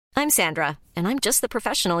I'm Sandra, and I'm just the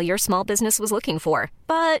professional your small business was looking for.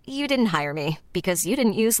 But you didn't hire me because you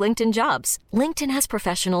didn't use LinkedIn Jobs. LinkedIn has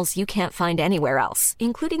professionals you can't find anywhere else,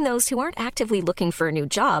 including those who aren't actively looking for a new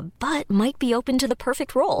job, but might be open to the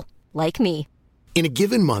perfect role, like me. In a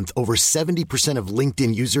given month, over 70% of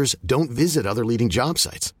LinkedIn users don't visit other leading job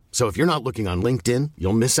sites. So if you're not looking on LinkedIn,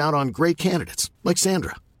 you'll miss out on great candidates like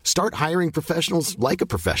Sandra. Start hiring professionals like a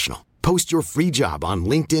professional. Post your free job on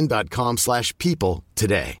linkedin.com/people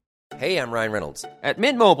today. Hey, I'm Ryan Reynolds. At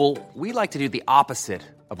Mint Mobile, we like to do the opposite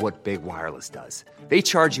of what Big Wireless does. They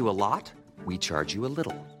charge you a lot, we charge you a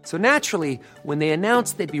little. So naturally, when they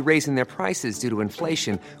announced they'd be raising their prices due to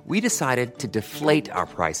inflation, we decided to deflate our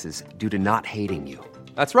prices due to not hating you.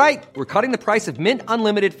 That's right. We're cutting the price of Mint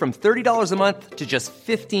Unlimited from $30 a month to just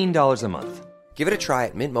 $15 a month. Give it a try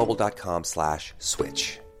at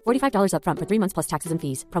mintmobile.com/switch. $45 up front for 3 months plus taxes and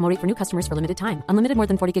fees. Promo rate for new customers for limited time. Unlimited more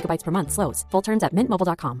than 40 gigabytes per month slows. Full terms at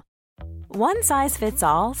mintmobile.com. One size fits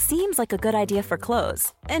all seems like a good idea for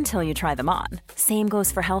clothes until you try them on. Same goes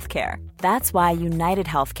for healthcare. That's why United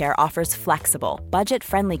Healthcare offers flexible,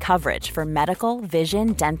 budget-friendly coverage for medical,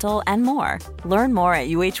 vision, dental, and more. Learn more at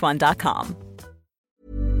uh1.com.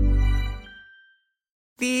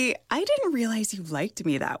 The "I didn't realize you liked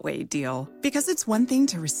me that way" deal. Because it's one thing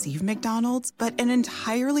to receive McDonald's, but an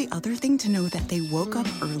entirely other thing to know that they woke up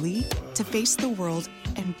early to face the world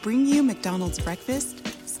and bring you McDonald's breakfast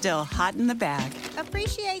still hot in the bag.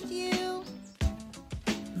 Appreciate you.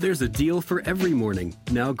 There's a deal for every morning.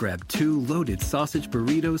 Now grab 2 loaded sausage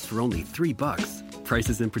burritos for only $3.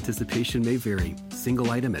 Prices and participation may vary. Single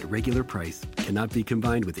item at regular price. Cannot be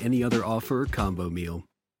combined with any other offer or combo meal.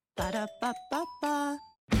 Ba-da-ba-ba-ba.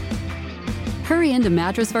 Hurry into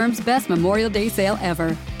Mattress Firm's best Memorial Day sale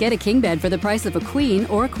ever. Get a king bed for the price of a queen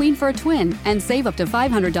or a queen for a twin and save up to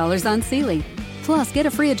 $500 on Sealy. Plus, get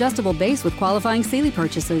a free adjustable base with qualifying Sealy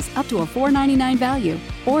purchases up to a $499 value.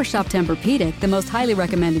 Or shop Tempur-Pedic, the most highly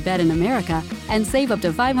recommended bed in America, and save up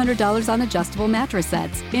to $500 on adjustable mattress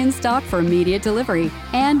sets in stock for immediate delivery.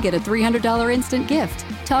 And get a $300 instant gift.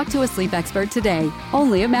 Talk to a sleep expert today,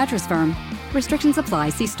 only at Mattress Firm. Restrictions apply.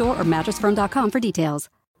 See store or mattressfirm.com for details.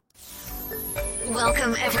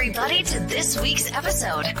 Welcome, everybody, to this week's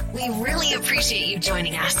episode. We really appreciate you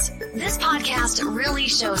joining us. This podcast really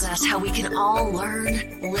shows us how we can all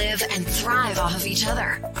learn, live, and thrive off of each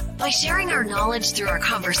other. By sharing our knowledge through our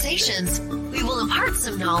conversations, we will impart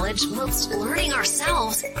some knowledge whilst learning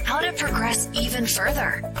ourselves how to progress even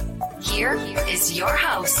further. Here is your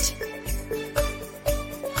host.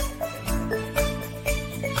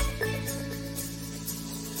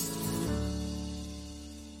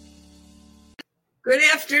 Good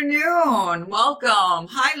afternoon. Welcome.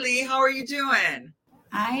 Hi, Lee. How are you doing?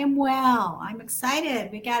 I am well. I'm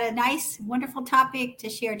excited. We got a nice, wonderful topic to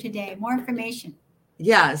share today. More information.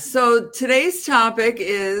 Yeah. So today's topic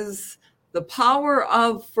is the power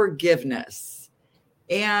of forgiveness.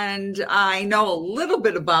 And I know a little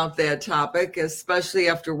bit about that topic, especially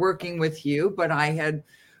after working with you, but I had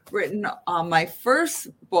written my first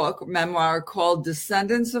book, memoir called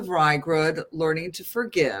Descendants of Rygrudd, Learning to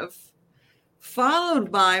Forgive,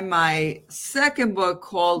 followed by my second book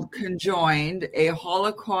called Conjoined, A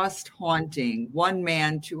Holocaust Haunting, One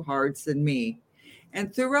Man, Two Hearts and Me.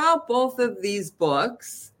 And throughout both of these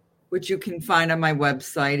books, which you can find on my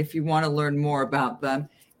website if you want to learn more about them,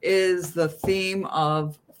 is the theme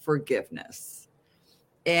of forgiveness.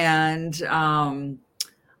 And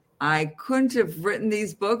I couldn't have written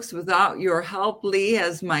these books without your help, Lee,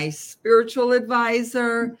 as my spiritual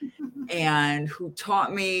advisor, and who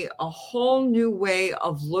taught me a whole new way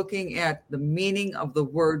of looking at the meaning of the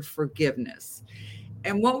word forgiveness.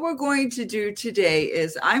 And what we're going to do today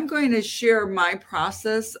is I'm going to share my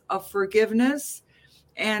process of forgiveness.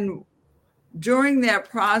 And during that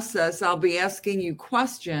process, I'll be asking you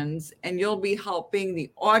questions, and you'll be helping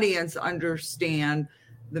the audience understand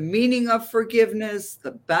the meaning of forgiveness,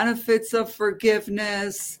 the benefits of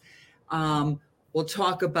forgiveness. We'll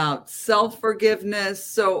talk about self-forgiveness.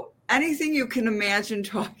 So anything you can imagine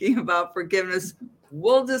talking about forgiveness,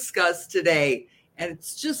 we'll discuss today. And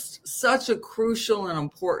it's just such a crucial and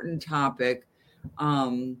important topic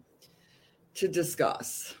to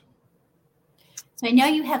discuss. So I know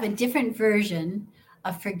you have a different version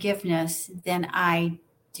of forgiveness than I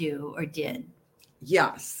do or did.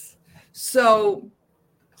 Yes. So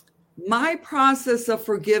my process of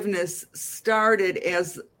forgiveness started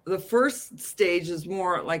as the first stage is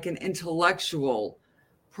more like an intellectual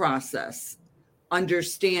process,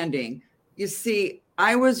 understanding. You see,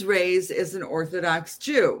 I was raised as an Orthodox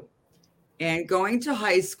Jew, and going to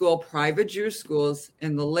high school, private Jewish schools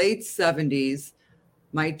in the late 70s,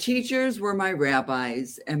 My teachers were my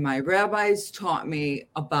rabbis, and my rabbis taught me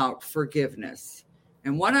about forgiveness.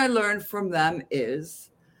 And what I learned from them is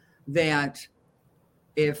that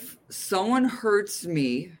if someone hurts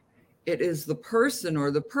me, it is the person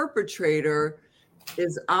or the perpetrator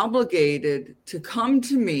is obligated to come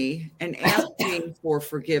to me and ask me for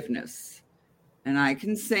forgiveness. And I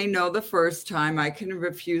can say no the first time, I can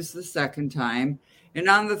refuse the second time. And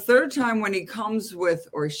on the third time, when he comes with,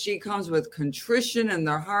 or she comes with contrition in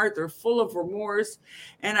their heart, they're full of remorse,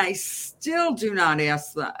 and I still do not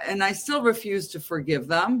ask them, and I still refuse to forgive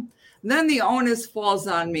them, then the onus falls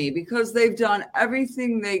on me because they've done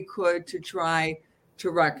everything they could to try to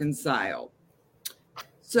reconcile.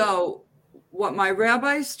 So what my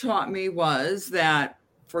rabbis taught me was that,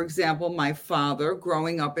 for example, my father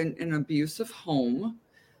growing up in an abusive home,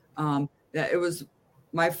 that it was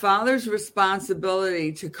my father's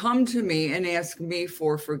responsibility to come to me and ask me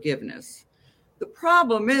for forgiveness. The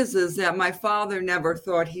problem is that my father never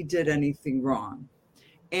thought he did anything wrong.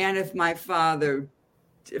 And if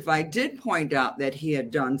I did point out that he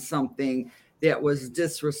had done something that was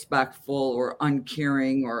disrespectful or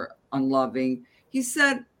uncaring or unloving, he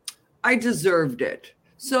said, I deserved it.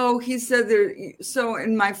 So he said, so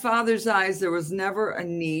in my father's eyes, there was never a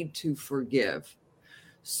need to forgive.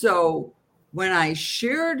 So when I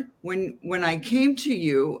shared, when I came to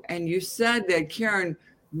you and you said that, Karen,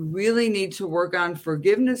 you really need to work on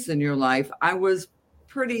forgiveness in your life, I was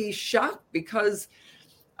pretty shocked because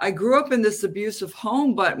I grew up in this abusive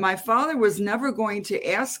home, but my father was never going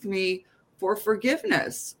to ask me for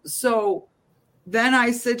forgiveness. So then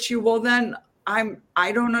I said to you, well, then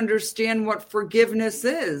I don't understand what forgiveness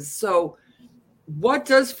is. So what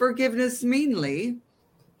does forgiveness mean, Lee?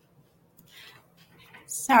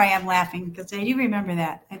 Sorry, I'm laughing because I do remember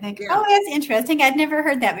that. I think, oh, that's interesting. I'd never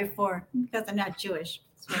heard that before because I'm not Jewish.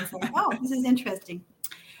 So I was like, oh, this is interesting.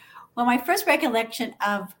 Well, my first recollection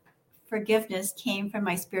of forgiveness came from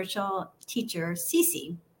my spiritual teacher,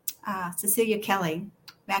 Cece, Cecilia Kelly,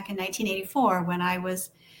 back in 1984 when I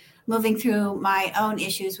was moving through my own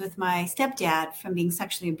issues with my stepdad from being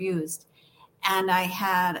sexually abused. And I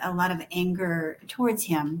had a lot of anger towards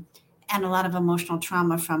him and a lot of emotional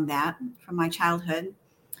trauma from that, from my childhood.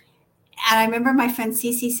 And I remember my friend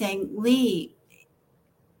Cece saying, Lee,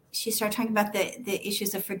 she started talking about the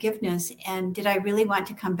issues of forgiveness. And did I really want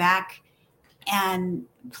to come back and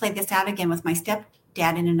play this out again with my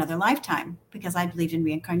stepdad in another lifetime? Because I believed in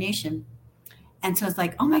reincarnation. And so it's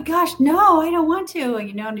like, oh my gosh, no, I don't want to.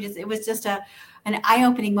 You know, and it was just an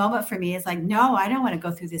eye-opening moment for me. It's like, no, I don't want to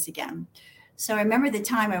go through this again. So I remember the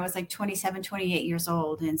time I was like 27, 28 years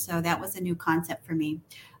old. And so that was a new concept for me.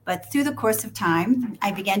 But through the course of time,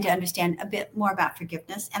 I began to understand a bit more about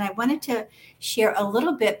forgiveness. And I wanted to share a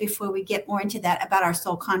little bit before we get more into that about our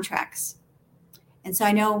soul contracts. And so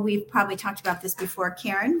I know we've probably talked about this before,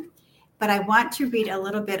 Karen, but I want to read a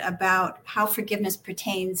little bit about how forgiveness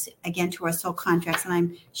pertains, again, to our soul contracts. And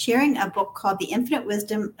I'm sharing a book called The Infinite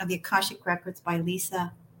Wisdom of the Akashic Records by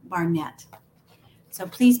Lisa Barnett. So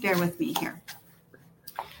please bear with me here.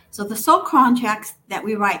 So the soul contracts that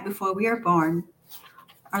we write before we are born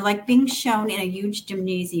are like being shown in a huge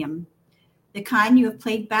gymnasium, the kind you have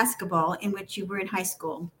played basketball in which you were in high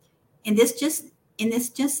school. In this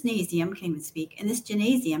gymnasium,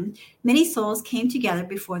 many souls came together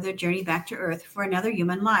before their journey back to Earth for another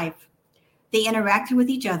human life. They interacted with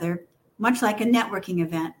each other, much like a networking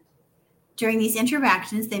event. During these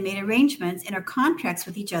interactions, they made arrangements and or contracts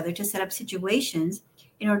with each other to set up situations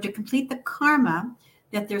in order to complete the karma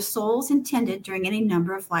that their souls intended during any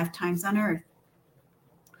number of lifetimes on Earth.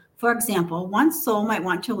 For example, one soul might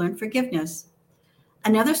want to learn forgiveness.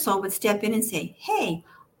 Another soul would step in and say, hey,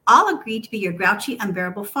 I'll agree to be your grouchy,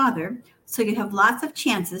 unbearable father, so you have lots of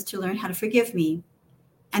chances to learn how to forgive me.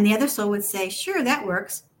 And the other soul would say, sure, that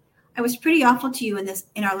works. I was pretty awful to you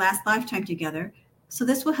in our last lifetime together, so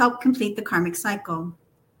this will help complete the karmic cycle.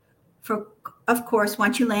 Of course,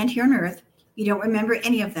 once you land here on Earth, you don't remember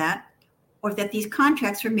any of that, or that these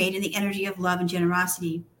contracts were made in the energy of love and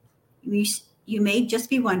generosity. You may just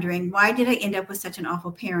be wondering, why did I end up with such an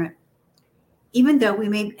awful parent? Even though we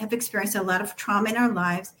may have experienced a lot of trauma in our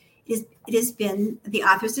lives, it has been the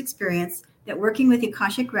author's experience that working with the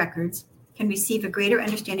Akashic Records can receive a greater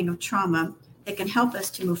understanding of trauma that can help us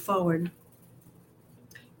to move forward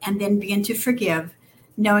and then begin to forgive,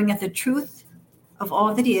 knowing that the truth of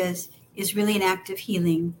all that is really an act of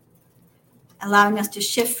healing, allowing us to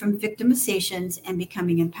shift from victimizations and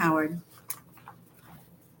becoming empowered.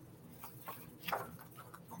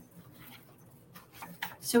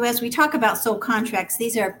 So as we talk about soul contracts,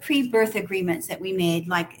 these are pre-birth agreements that we made,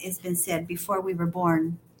 like has been said, before we were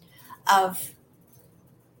born, of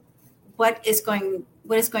what is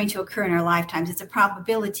going to occur in our lifetimes. It's a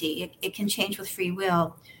probability. It can change with free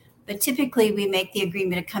will. But typically, we make the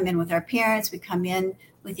agreement to come in with our parents. We come in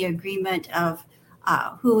with the agreement of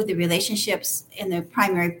who the relationships and the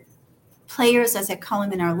primary players, as I call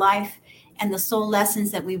them, in our life, and the soul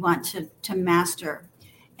lessons that we want to master.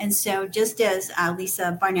 And so just as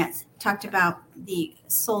Lisa Barnett talked about the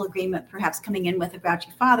soul agreement, perhaps coming in with a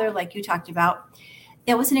grouchy father, like you talked about,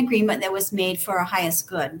 that was an agreement that was made for our highest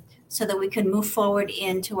good so that we can move forward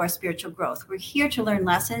into our spiritual growth. We're here to learn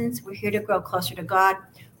lessons. We're here to grow closer to God.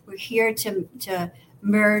 We're here to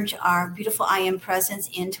merge our beautiful I am presence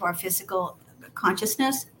into our physical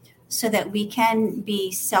consciousness so that we can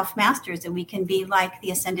be self-masters and we can be like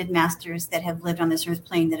the ascended masters that have lived on this earth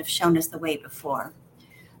plane that have shown us the way before.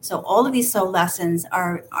 So all of these soul lessons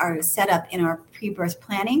are set up in our pre-birth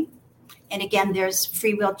planning. And again, there's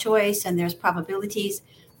free will choice and there's probabilities,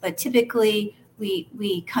 but typically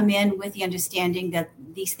we come in with the understanding that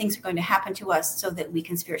these things are going to happen to us so that we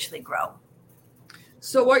can spiritually grow.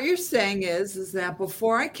 So what you're saying is that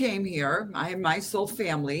before I came here, I had my soul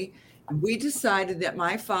family, and we decided that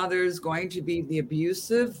my father is going to be the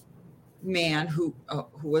abusive man who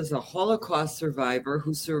was a Holocaust survivor,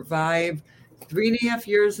 who survived 3.5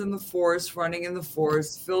 years in the forest, running in the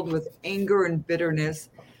forest, filled with anger and bitterness,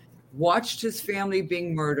 watched his family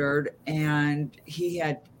being murdered, and he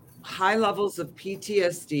had high levels of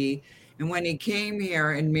PTSD. And when he came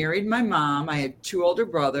here and married my mom, I had 2 older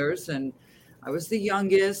brothers, and I was the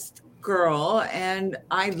youngest girl, and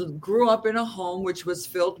I grew up in a home which was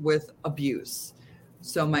filled with abuse.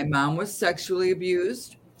 So my mom was sexually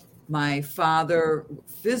abused. My father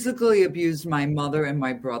physically abused my mother and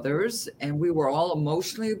my brothers, and we were all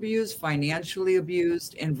emotionally abused, financially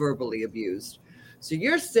abused, and verbally abused. So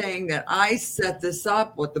you're saying that I set this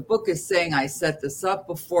up, what the book is saying, I set this up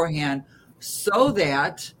beforehand so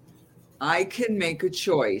that I can make a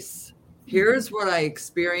choice. Here's what I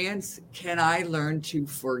experience. Can I learn to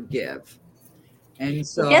forgive? And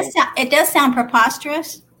so it does sound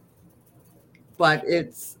preposterous. But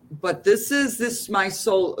this is my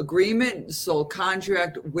soul agreement, soul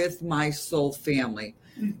contract with my soul family.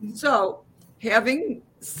 Mm-hmm. So having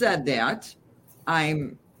said that,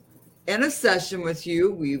 I'm in a session with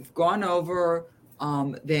you. We've gone over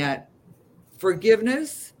that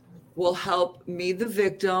forgiveness will help me, the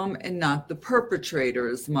victim, and not the perpetrator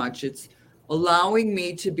as much. It's allowing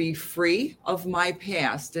me to be free of my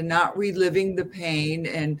past and not reliving the pain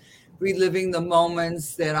and reliving the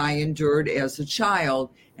moments that I endured as a child.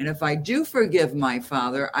 And if I do forgive my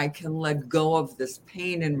father, I can let go of this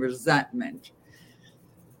pain and resentment.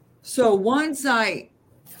 So once I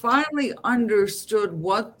finally understood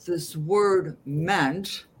what this word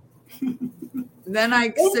meant, then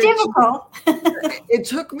it's difficult. It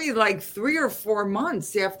took me like 3 or 4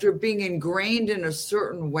 months after being ingrained in a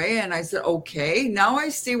certain way. And I said, okay, now I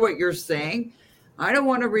see what you're saying. I don't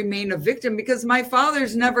want to remain a victim because my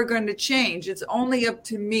father's never going to change. It's only up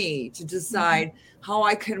to me to decide how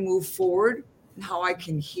I can move forward and how I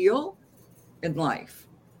can heal in life.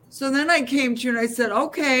 So then I came to you and I said,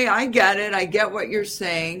 okay, I get it. I get what you're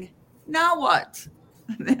saying. Now what?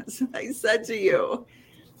 And that's what I said to you.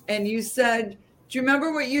 And you said, do you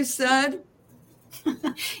remember what you said?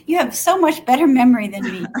 You have so much better memory than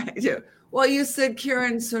me. I do. Well, you said,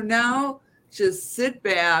 Karen, so now just sit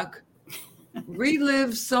back,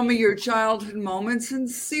 relive some of your childhood moments and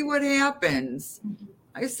see what happens. Mm-hmm.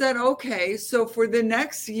 I said, okay. So for the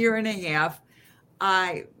next 1.5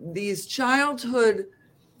 years, these childhood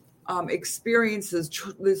experiences,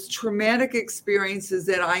 these traumatic experiences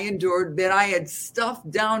that I endured, that I had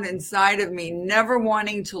stuffed down inside of me, never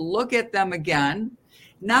wanting to look at them again,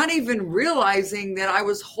 not even realizing that I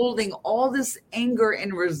was holding all this anger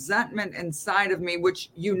and resentment inside of me, which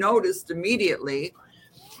you noticed immediately.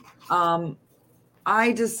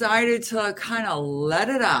 I decided to kind of let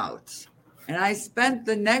it out. And I spent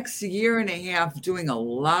the next 1.5 years doing a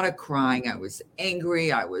lot of crying. I was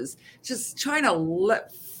angry. I was just trying to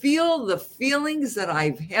feel the feelings that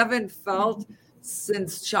I haven't felt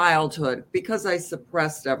since childhood because I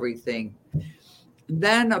suppressed everything.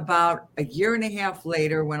 Then about 1.5 years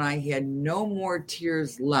later, when I had no more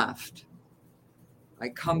tears left, I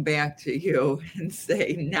come back to you and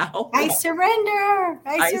say, now I surrender.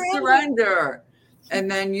 I surrender. And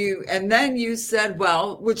then you said,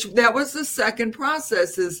 well, which that was the second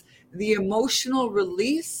process, is the emotional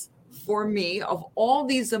release for me of all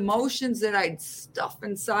these emotions that I'd stuffed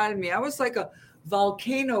inside of me. I was like a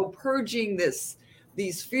volcano purging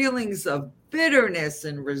these feelings of bitterness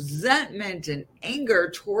and resentment and anger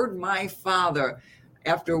toward my father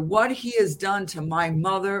after what he has done to my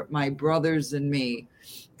mother, my brothers, and me.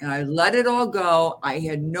 And I let it all go. I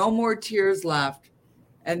had no more tears left.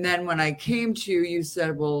 And then when I came to you, you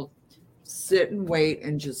said, well, sit and wait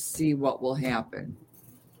and just see what will happen.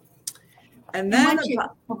 And then,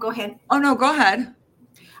 go ahead. Oh, no, go ahead.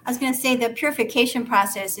 I was going to say the purification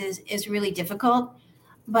process is really difficult,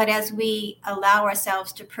 but as we allow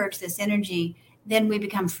ourselves to purge this energy, then we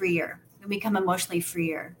become freer. We become emotionally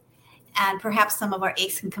freer. And perhaps some of our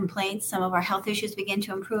aches and complaints, some of our health issues begin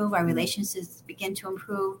to improve, our relationships begin to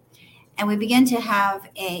improve, and we begin to have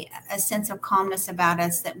a sense of calmness about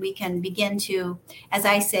us that we can begin to, as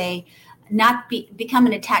I say, not become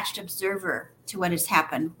an attached observer to what has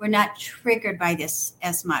happened. We're not triggered by this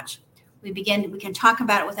as much. We can talk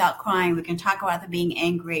about it without crying. We can talk about the being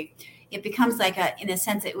angry. It becomes like in a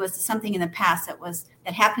sense, it was something in the past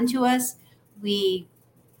that happened to us. We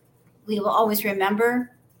will always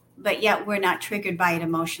remember, but yet we're not triggered by it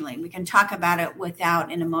emotionally. We can talk about it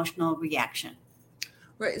without an emotional reaction.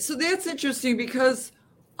 Right. So that's interesting because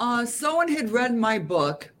someone had read my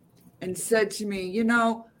book and said to me, you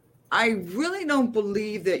know, I really don't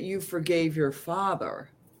believe that you forgave your father.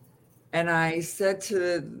 And I said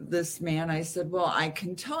to this man, I said, well, I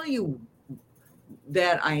can tell you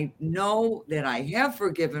that I know that I have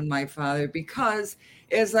forgiven my father because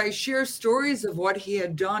as I share stories of what he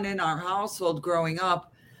had done in our household growing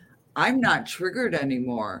up, I'm not triggered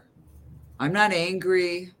anymore. I'm not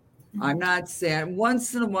angry. I'm not sad.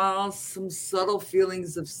 Once in a while, some subtle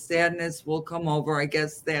feelings of sadness will come over. I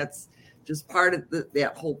guess that's just part of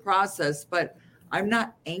that whole process. But I'm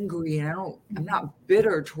not angry and I'm not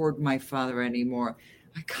bitter toward my father anymore.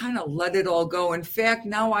 I kind of let it all go. In fact,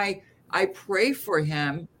 now I pray for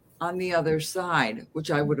him on the other side,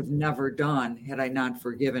 which I would have never done had I not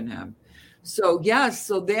forgiven him. So yes,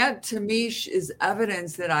 so that to me is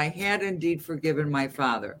evidence that I had indeed forgiven my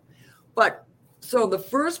father. But so the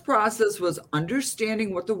first process was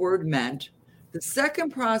understanding what the word meant. The second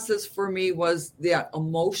process for me was that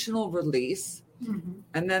emotional release. Mm-hmm.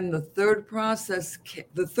 And then the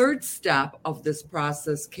third step of this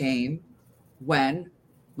process came when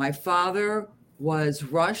my father was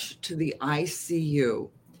rushed to the ICU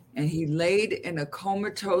and he laid in a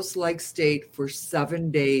comatose-like state for 7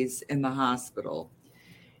 days in the hospital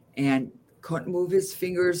and couldn't move his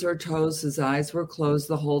fingers or toes. His eyes were closed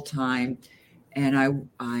the whole time. And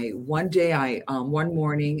one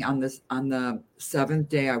morning on the seventh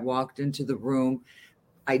day, I walked into the room.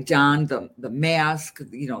 I donned the mask,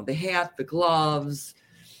 the hat, the gloves,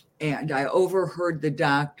 and I overheard the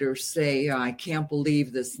doctor say, I can't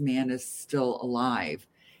believe this man is still alive.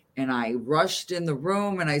 And I rushed in the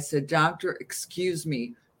room and I said, Doctor, excuse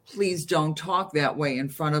me, please don't talk that way in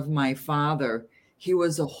front of my father. He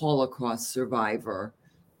was a Holocaust survivor.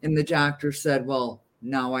 And the doctor said, well,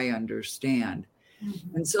 now I understand.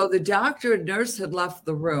 Mm-hmm. And so the doctor and nurse had left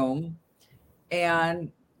the room,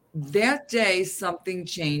 and that day, something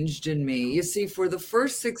changed in me. You see, for the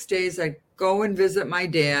first 6 days, I'd go and visit my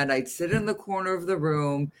dad. I'd sit in the corner of the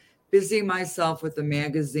room, busy myself with a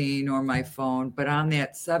magazine or my phone. But on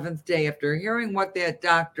that seventh day, after hearing what that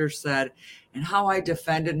doctor said and how I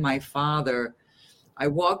defended my father, I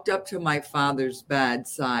walked up to my father's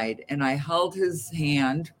bedside and I held his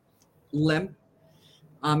hand, limp.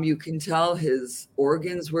 You can tell his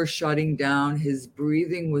organs were shutting down. His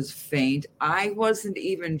breathing was faint. I wasn't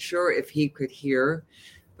even sure if he could hear,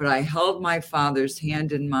 but I held my father's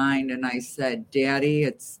hand in mine and I said, Daddy,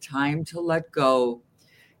 it's time to let go.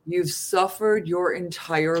 You've suffered your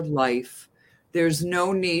entire life. There's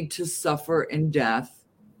no need to suffer in death.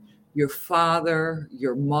 Your father,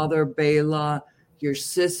 your mother, Bela, your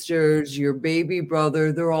sisters, your baby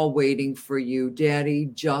brother, they're all waiting for you.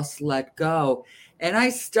 Daddy, just let go. And I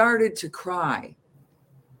started to cry.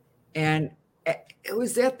 And it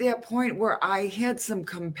was at that point where I had some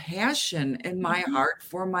compassion in my heart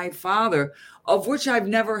for my father, of which I've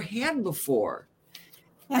never had before.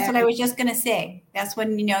 That's what I was just going to say. That's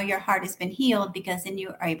when you know your heart has been healed, because then you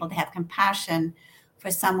are able to have compassion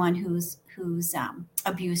for someone who's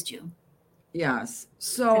abused you. Yes.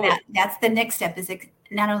 So that's the next step, is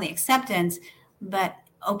not only acceptance, but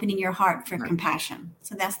opening your heart for compassion.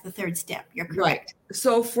 So that's the third step. You're correct. Right.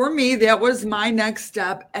 So for me, that was my next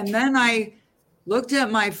step. And then I looked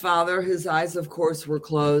at my father. His eyes, of course, were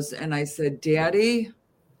closed. And I said, Daddy,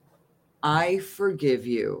 I forgive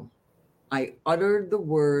you. I uttered the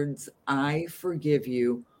words, I forgive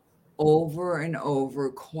you, over and over,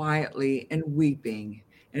 quietly and weeping.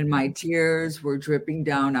 And my tears were dripping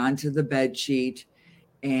down onto the bedsheet.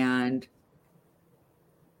 And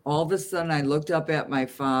all of a sudden, I looked up at my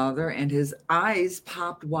father and his eyes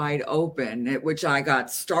popped wide open, at which I got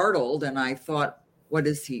startled. And I thought, what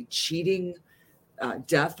is he cheating?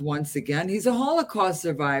 death once again. He's a Holocaust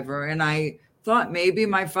survivor. And I thought maybe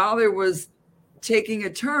my father was taking a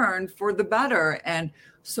turn for the better. And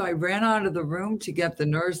so I ran out of the room to get the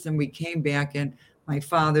nurse, and we came back and my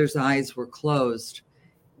father's eyes were closed.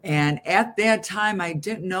 And at that time, I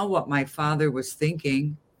didn't know what my father was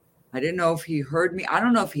thinking. I didn't know if he heard me. I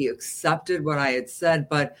don't know if he accepted what I had said,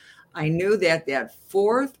 but I knew that that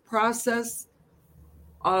fourth process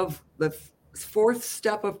of the fourth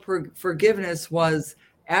step of forgiveness was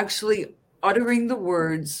actually uttering the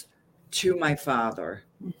words to my father.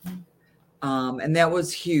 And that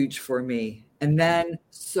was huge for me. And then,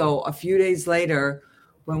 so a few days later,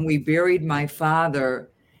 when we buried my father,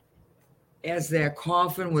 as that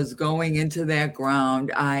coffin was going into that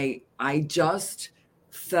ground, I just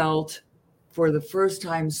felt for the first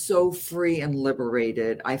time so free and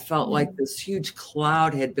liberated. I felt like this huge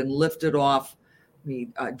cloud had been lifted off me,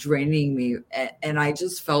 draining me, and I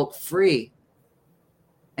just felt free.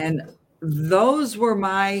 And those were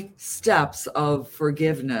my steps of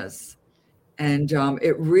forgiveness. And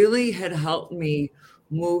it really had helped me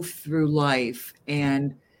move through life.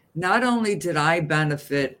 And not only did I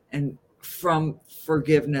benefit from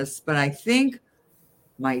forgiveness, but I think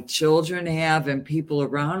my children have and people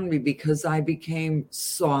around me, because I became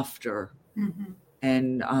softer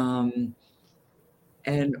and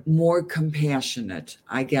more compassionate,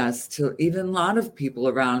 I guess, to even a lot of people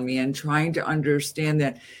around me, and trying to understand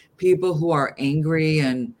that people who are angry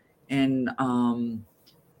and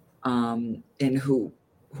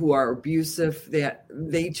who are abusive, that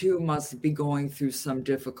they too must be going through some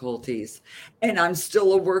difficulties. And I'm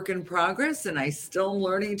still a work in progress, and I still am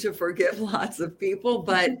learning to forgive lots of people,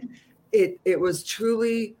 but it was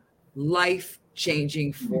truly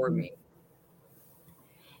life-changing for me.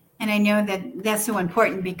 And I know that that's so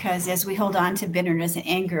important, because as we hold on to bitterness and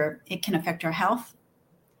anger, it can affect our health.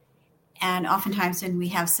 And oftentimes when we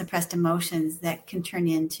have suppressed emotions, that can turn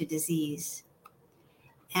into disease.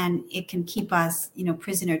 And it can keep us,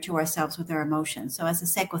 prisoner to ourselves with our emotions. So as a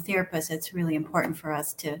psychotherapist, it's really important for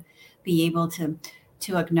us to be able to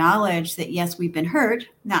acknowledge that, yes, we've been hurt,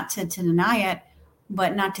 not to deny it,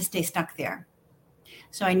 but not to stay stuck there.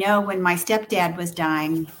 So I know when my stepdad was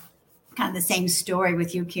dying, kind of the same story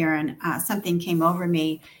with you, Karen, something came over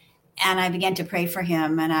me, and I began to pray for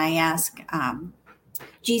him. And I asked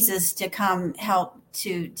Jesus to come help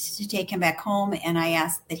to take him back home. And I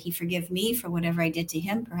asked that he forgive me for whatever I did to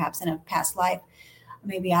him, perhaps in a past life.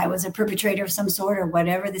 Maybe I was a perpetrator of some sort, or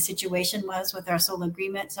whatever the situation was with our soul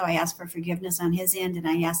agreement. So I asked for forgiveness on his end, and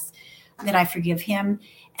I asked that I forgive him.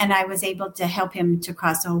 And I was able to help him to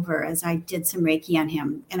cross over as I did some Reiki on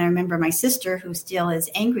him. And I remember my sister, who still is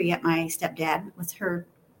angry at my stepdad, with her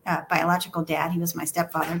biological dad. He was my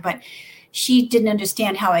stepfather, but she didn't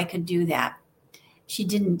understand how I could do that. She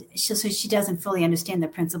doesn't fully understand the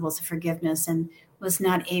principles of forgiveness, and was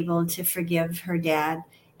not able to forgive her dad,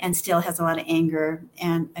 and still has a lot of anger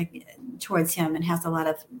and towards him, and has a lot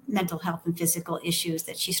of mental health and physical issues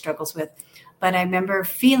that she struggles with. But I remember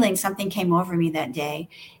feeling something came over me that day,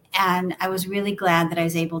 and I was really glad that I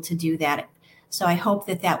was able to do that. So I hope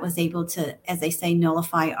that was able to, as they say,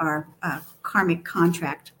 nullify our karmic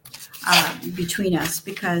contract between us,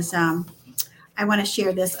 because I want to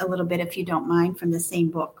share this a little bit, if you don't mind, from the same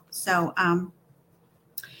book. So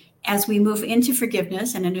as we move into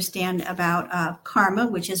forgiveness and understand about karma,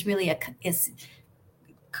 which is really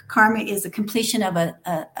karma is the completion of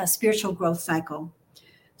a spiritual growth cycle.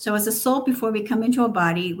 So as a soul, before we come into a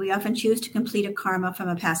body, we often choose to complete a karma from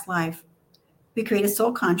a past life. We create a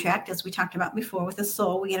soul contract, as we talked about before. With a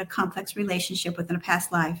soul, we get a complex relationship within a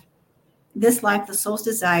past life. This life, the soul's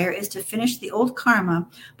desire is to finish the old karma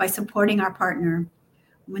by supporting our partner.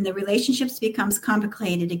 When the relationships becomes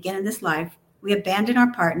complicated again in this life, we abandon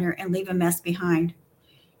our partner and leave a mess behind.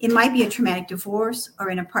 It might be a traumatic divorce, or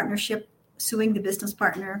in a partnership, suing the business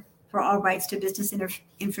partner for all rights to business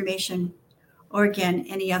information, or again,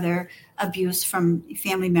 any other abuse from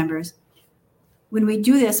family members. When we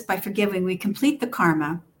do this by forgiving, we complete the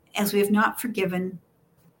karma, as we have not forgiven.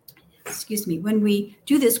 When we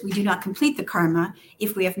do this, we do not complete the karma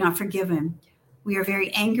if we have not forgiven. We are very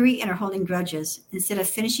angry and are holding grudges. Instead of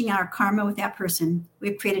finishing our karma with that person,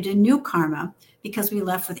 we've created a new karma because we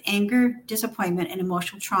left with anger, disappointment, and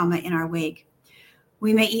emotional trauma in our wake.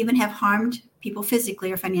 We may even have harmed people physically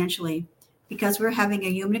or financially. Because we're having a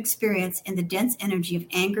human experience in the dense energy of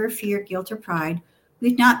anger, fear, guilt, or pride,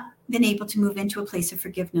 we've not been able to move into a place of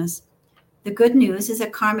forgiveness. The good news is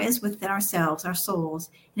that karma is within ourselves, our souls,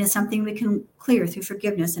 and is something we can clear through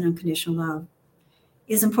forgiveness and unconditional love.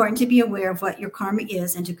 It is important to be aware of what your karma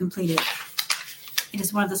is and to complete it. It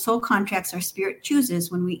is one of the soul contracts our spirit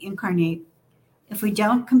chooses when we incarnate. If we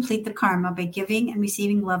don't complete the karma by giving and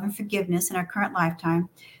receiving love and forgiveness in our current lifetime,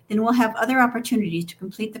 then we'll have other opportunities to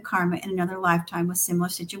complete the karma in another lifetime with similar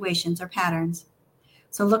situations or patterns.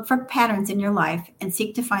 So look for patterns in your life and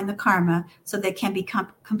seek to find the karma so that it can be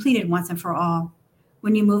completed once and for all.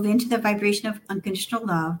 When you move into the vibration of unconditional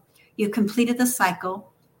love, you've completed the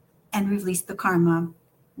cycle and released the karma.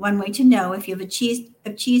 One way to know if you've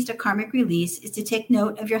achieved a karmic release is to take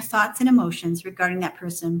note of your thoughts and emotions regarding that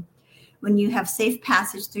person. When you have safe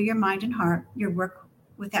passage through your mind and heart, your work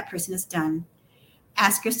with that person is done.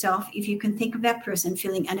 Ask yourself if you can think of that person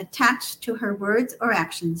feeling unattached to her words or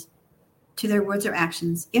actions, to their words or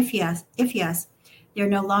actions. If yes, there are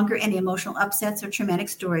no longer any emotional upsets or traumatic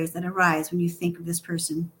stories that arise when you think of this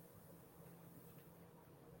person.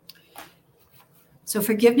 So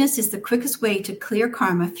forgiveness is the quickest way to clear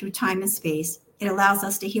karma through time and space. It allows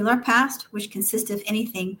us to heal our past, which consists of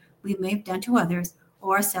anything we may have done to others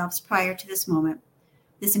or ourselves prior to this moment.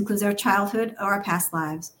 This includes our childhood or our past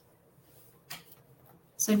lives.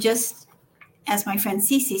 So just as my friend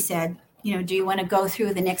Cece said, do you want to go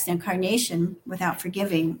through the next incarnation without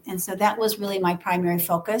forgiving? And so that was really my primary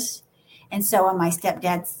focus. And so on my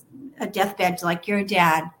stepdad's deathbed, like your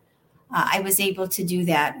dad, I was able to do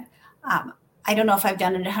that. I don't know if I've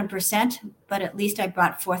done it 100%, but at least I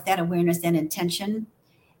brought forth that awareness and intention.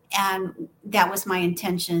 And that was my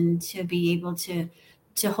intention, to be able to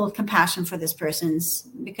hold compassion for this person's,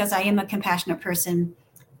 because I am a compassionate person.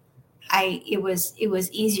 It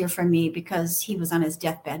was easier for me because he was on his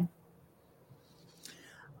deathbed.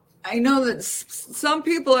 I know that some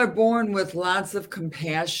people are born with lots of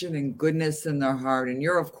compassion and goodness in their heart, and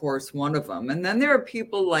you're, of course, one of them. And then there are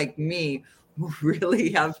people like me who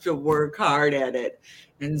really have to work hard at it.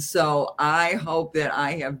 And so I hope that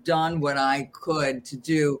I have done what I could to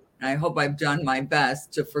do, and I hope I've done my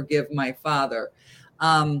best to forgive my father.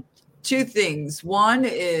 Two things. One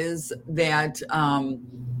is that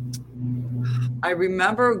I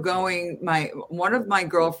remember one of my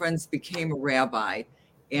girlfriends became a rabbi,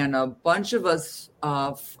 and a bunch of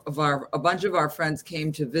our friends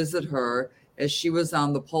came to visit her as she was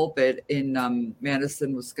on the pulpit in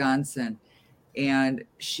Madison, Wisconsin. And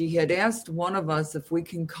she had asked one of us if we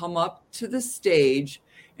can come up to the stage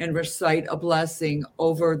and recite a blessing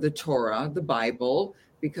over the Torah, the Bible,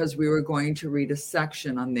 because we were going to read a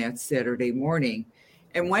section on that Saturday morning.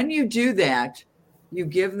 And when you do that, you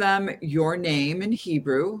give them your name in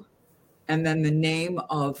Hebrew and then the name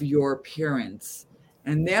of your parents.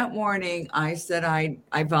 And that morning I said I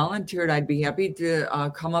volunteered, I'd be happy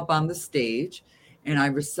to come up on the stage. And I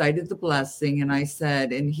recited the blessing, and I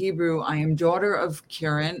said in Hebrew, I am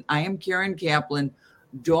Karen Kaplan,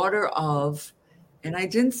 daughter of, and I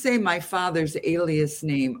didn't say my father's alias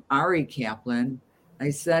name, Ari Kaplan.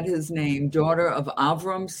 I said his name, daughter of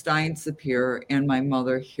Avram Stein Sapir, and my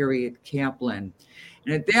mother, Harriet Kaplan.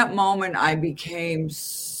 And at that moment, I became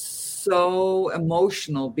so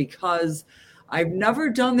emotional because I've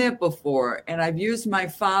never done that before. And I've used my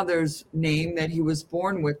father's name that he was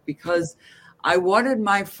born with because I wanted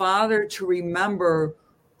my father to remember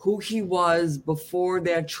who he was before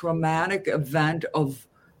that traumatic event of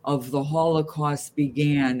the Holocaust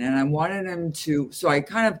began. And I wanted him to, so I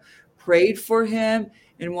kind of prayed for him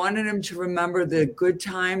and wanted him to remember the good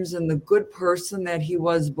times and the good person that he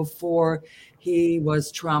was before he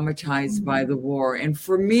was traumatized by the war. And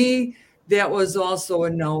for me, that was also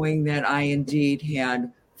a knowing that I indeed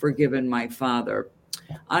had forgiven my father.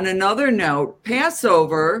 On another note,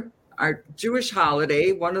 Passover, our Jewish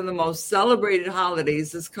holiday, one of the most celebrated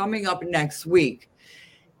holidays, is coming up next week.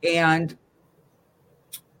 And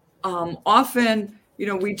often,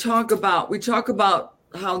 we talk about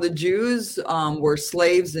how the Jews were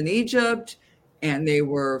slaves in Egypt, and they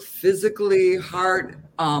were physically hurt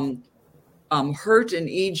in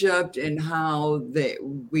Egypt, and how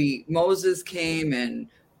Moses came and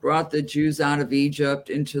brought the Jews out of Egypt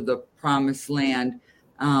into the promised land.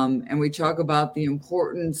 And we talk about the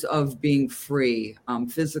importance of being free,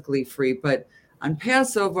 physically free. But on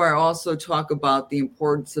Passover, I also talk about the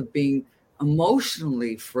importance of being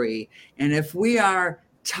emotionally free. And if we are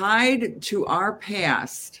tied to our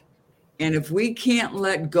past, and if we can't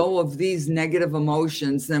let go of these negative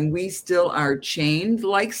emotions, then we still are chained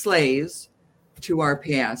like slaves to our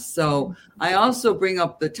past. So I also bring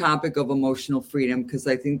up the topic of emotional freedom because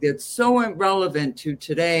I think that's so relevant to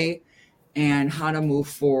today and how to move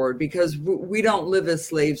forward, because we don't live as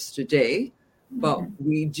slaves today, but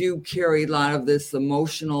we do carry a lot of this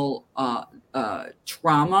emotional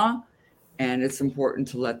trauma, and it's important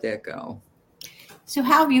to let that go. So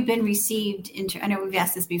how have you been received I know we've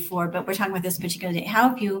asked this before, but we're talking about this particular day. How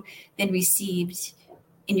have you been received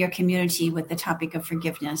in your community with the topic of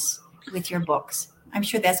forgiveness with your books? I'm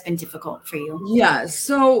sure that's been difficult for you. Yeah.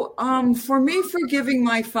 So for me, forgiving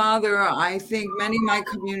my father, I think many of my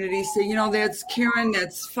communities say, that's Karen,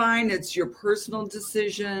 that's fine. It's your personal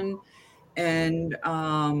decision. And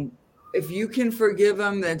if you can forgive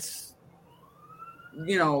him, that's,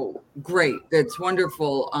 great. That's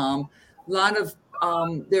wonderful. A lot of,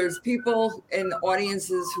 there's people in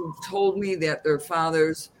audiences who've told me that their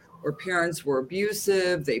fathers or parents were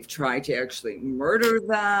abusive. They've tried to actually murder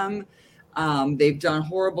them. They've done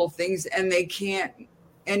horrible things and they can't,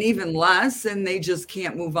 and even less, and they just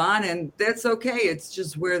can't move on. And that's okay. It's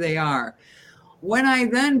just where they are. When I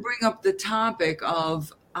then bring up the topic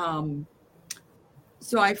of,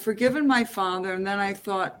 so I've forgiven my father, and then I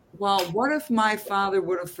thought, well, what if my father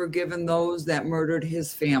would have forgiven those that murdered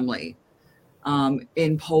his family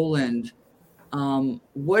in Poland?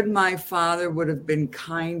 Would my father would have been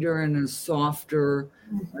kinder and a softer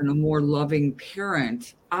and a more loving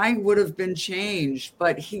parent? I would have been changed,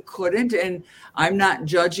 but he couldn't. And I'm not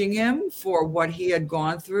judging him for what he had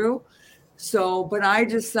gone through. So, but I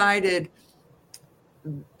decided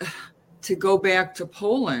to go back to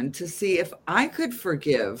Poland to see if I could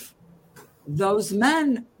forgive those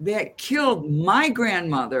men that killed my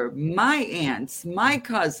grandmother, my aunts, my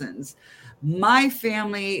cousins, my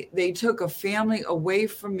family. They took a family away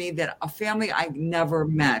from me, that a family I never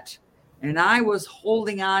met. And I was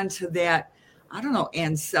holding on to that,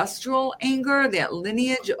 ancestral anger, that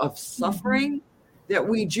lineage of suffering that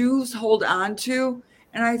we Jews hold on to.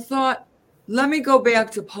 And I thought, let me go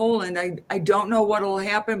back to Poland. I don't know what will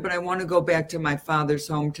happen, but I want to go back to my father's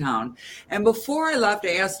hometown. And before I left,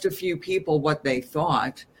 I asked a few people what they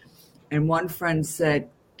thought. And one friend said,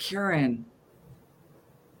 Karen,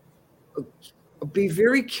 be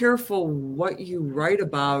very careful what you write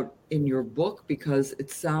about in your book because it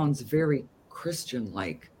sounds very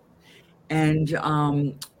Christian-like. And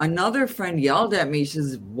another friend yelled at me. She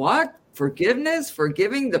says, what? Forgiveness?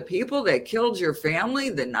 Forgiving the people that killed your family,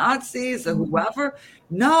 the Nazis, or whoever?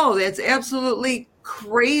 No, that's absolutely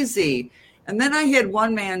crazy. And then I had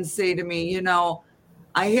one man say to me,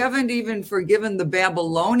 I haven't even forgiven the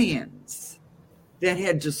Babylonians that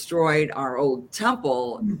had destroyed our old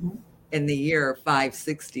temple in the year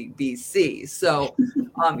 560 BC. So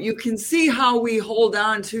you can see how we hold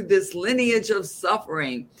on to this lineage of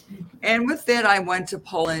suffering. And with that, I went to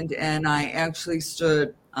Poland and I actually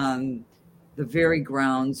stood on the very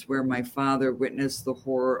grounds where my father witnessed the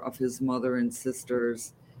horror of his mother and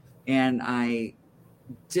sisters. And I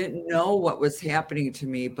didn't know what was happening to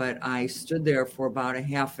me, but I stood there for about a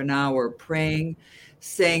half an hour praying,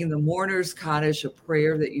 saying the mourner's Kaddish, a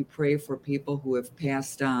prayer that you pray for people who have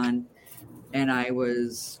passed on. And I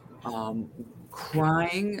was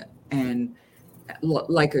crying and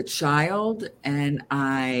like a child, and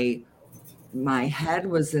my head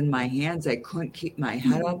was in my hands. I couldn't keep my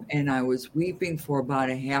head up, and I was weeping for about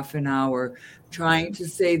a half an hour, trying to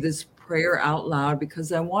say this prayer out loud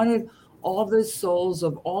because I wanted all the souls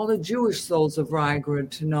of all the Jewish souls of Ryegrud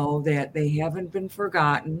to know that they haven't been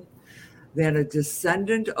forgotten, that a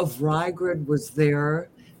descendant of Ryegrud was there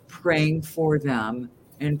praying for them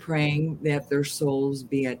and praying that their souls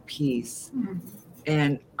be at peace.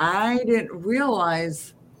 And I didn't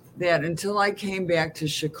realize that until I came back to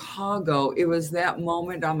Chicago. It was that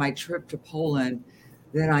moment on my trip to Poland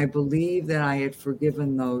that I believed that I had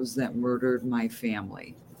forgiven those that murdered my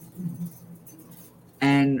family.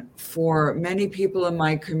 And for many people in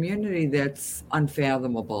my community, that's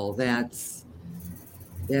unfathomable. That's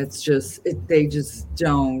just, they just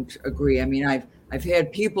don't agree. I mean, I've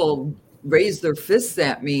had people raise their fists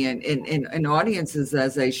at me in audiences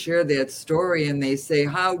as I share that story, and they say,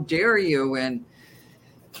 how dare you? And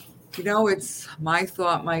it's my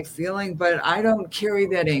thought, my feeling, but I don't carry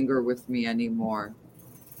that anger with me anymore.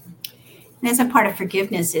 And that's a part of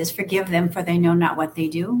forgiveness is forgive them for they know not what they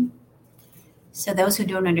do. So those who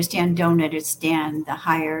don't understand the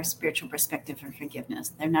higher spiritual perspective of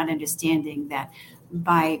forgiveness. They're not understanding that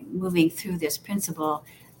by moving through this principle,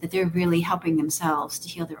 that they're really helping themselves to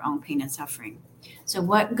heal their own pain and suffering. So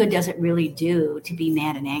what good does it really do to be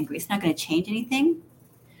mad and angry? It's not going to change anything.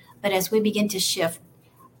 But as we begin to shift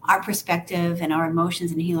our perspective and our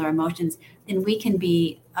emotions and heal our emotions, then we can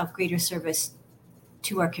be of greater service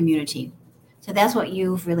to our community. So that's what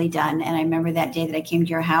you've really done. And I remember that day that I came to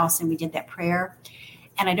your house and we did that prayer.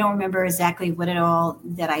 And I don't remember exactly what it all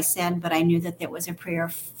that I said, but I knew that there was a prayer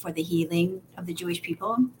for the healing of the Jewish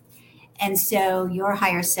people. And so your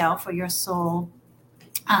higher self or your soul,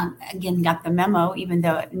 again, got the memo, even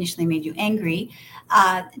though it initially made you angry,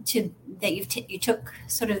 you took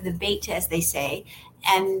sort of the bait, as they say,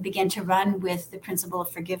 and begin to run with the principle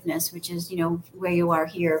of forgiveness, which is, where you are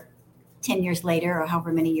here 10 years later or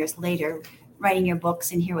however many years later, writing your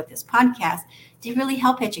books and here with this podcast, to really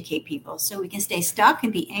help educate people so we can stay stuck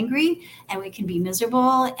and be angry, and we can be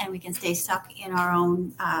miserable, and we can stay stuck in our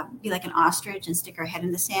own, be like an ostrich and stick our head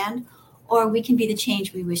in the sand, or we can be the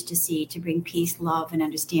change we wish to see to bring peace, love, and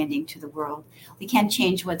understanding to the world. We can't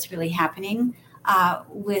change what's really happening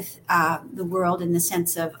with the world in the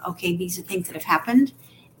sense of, okay, these are things that have happened,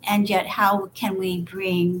 and yet how can we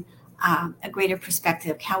bring a greater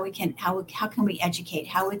perspective? How can we educate?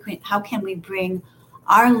 How can we bring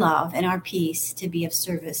our love and our peace to be of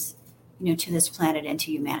service, to this planet and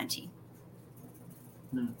to humanity?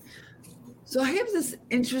 So I have this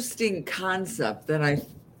interesting concept that I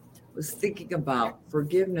was thinking about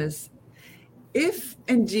forgiveness. If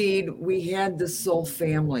indeed we had the soul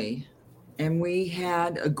family and we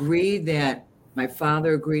had agreed that my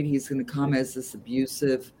father agreed he's going to come as this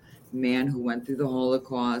abusive man who went through the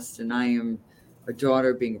Holocaust, and I am a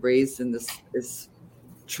daughter being raised in this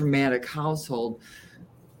traumatic household.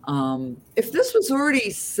 If this was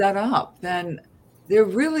already set up, then there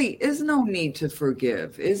really is no need to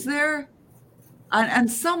forgive, is there? On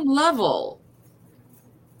some level,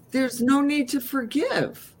 there's no need to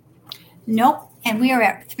forgive. Nope. And we are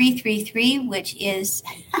at 333, which is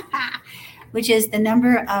the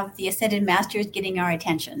number of the ascended masters getting our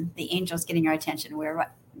attention, the angels getting our attention. We're,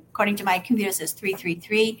 according to my computer, says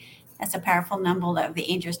 333. That's a powerful number of the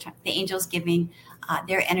angels giving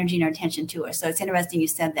their energy and our attention to us. So it's interesting you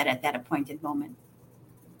said that at that appointed moment.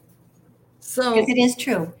 So because it is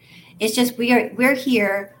true. It's just we're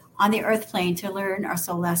here on the earth plane to learn our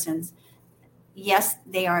soul lessons. Yes,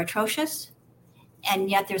 they are atrocious, and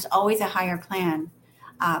yet there's always a higher plan.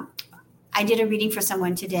 I did a reading for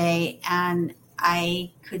someone today, and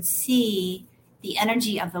I could see the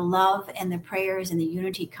energy of the love and the prayers and the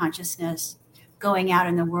unity consciousness going out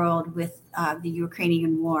in the world with the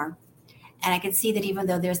Ukrainian war. And I could see that even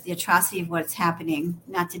though there's the atrocity of what's happening,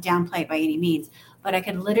 not to downplay it by any means, but I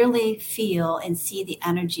could literally feel and see the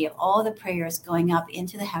energy of all the prayers going up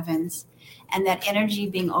into the heavens, and that energy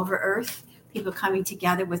being over earth, people coming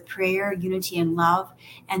together with prayer, unity, and love.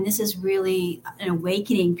 And this is really an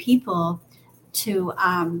awakening people to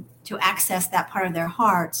access that part of their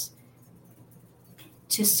hearts,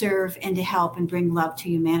 to serve and to help and bring love to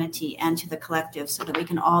humanity and to the collective, so that we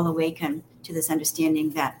can all awaken to this understanding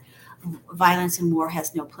that violence and war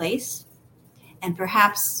has no place. And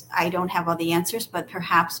perhaps I don't have all the answers, but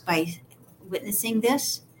perhaps by witnessing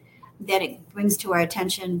this, that it brings to our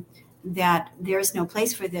attention that there's no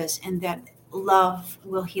place for this, and that love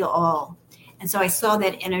will heal all. And so I saw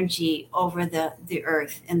that energy over the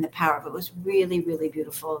earth and the power of it. It was really, really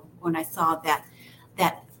beautiful when I saw that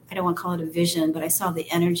I don't want to call it a vision, but I saw the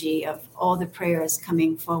energy of all the prayers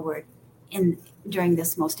coming forward during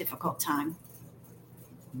this most difficult time.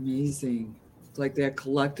 Amazing. It's like that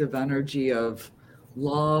collective energy of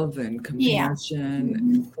love and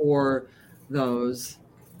compassion for those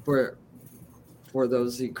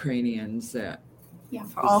Ukrainians that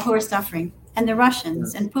for all who are suffering, and the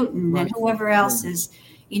Russians and Putin and whoever else is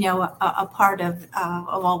a part of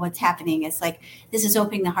all what's happening. It's like this is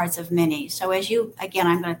opening the hearts of many. So as you, again,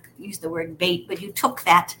 I'm going to use the word bait, but you took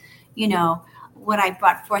that, what I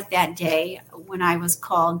brought forth that day when I was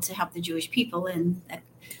called to help the Jewish people, and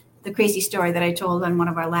the crazy story that I told on one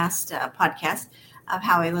of our last podcasts of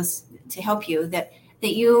how I was to help you, that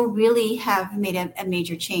you really have made a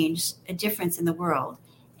major change, a difference in the world.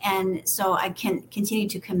 And so I can continue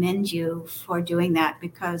to commend you for doing that,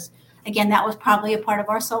 because again, that was probably a part of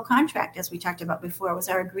our soul contract, as we talked about before. It was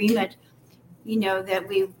our agreement,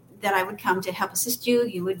 that I would come to help assist you.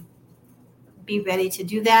 You would be ready to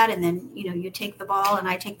do that, and then you take the ball and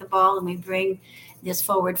I take the ball, and we bring this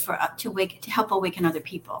forward to help awaken other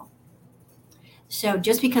people. So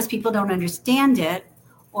just because people don't understand it,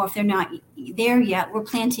 or if they're not there yet, we're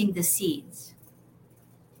planting the seeds.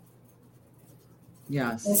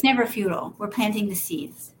 Yes. It's never futile. We're planting the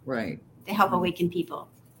seeds. Right. To help awaken people.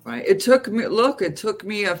 Right. It took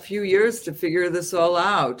me a few years to figure this all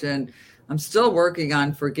out, and I'm still working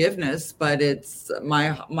on forgiveness, but it's my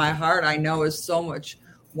heart, I know, is so much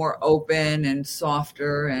more open and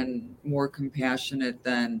softer and more compassionate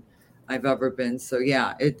than I've ever been. So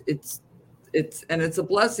yeah, it's a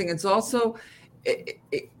blessing. It's also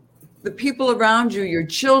the people around you, your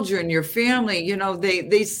children, your family,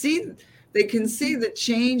 they can see the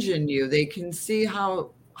change in you. They can see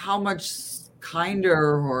how much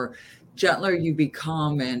kinder or gentler you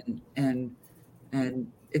become, and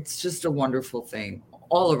it's just a wonderful thing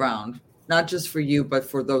all around, not just for you, but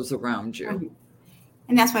for those around you.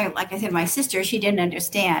 And that's why, like I said, my sister, she didn't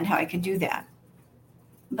understand how I could do that.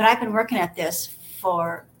 But I've been working at this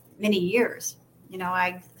for many years.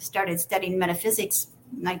 I started studying metaphysics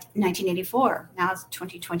in 1984. Now it's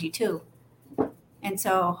 2022. And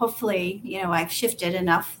so hopefully, I've shifted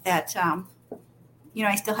enough that,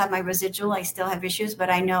 I still have my residual, I still have issues, but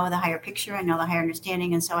I know the higher picture, I know the higher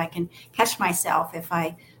understanding. And so I can catch myself if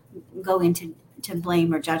I go into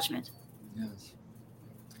blame or judgment. Yes.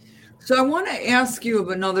 So I want to ask you of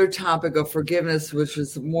another topic of forgiveness, which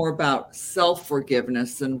is more about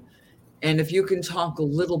self-forgiveness. And if you can talk a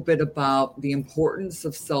little bit about the importance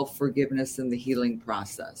of self-forgiveness in the healing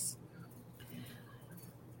process.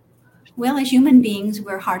 Well, as human beings,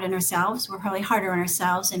 we're hard on ourselves. We're probably harder on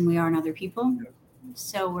ourselves than we are on other people.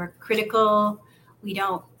 So we're critical. We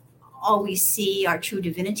don't always see our true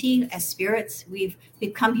divinity as spirits. We've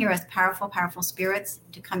come here as powerful, powerful spirits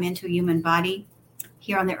to come into a human body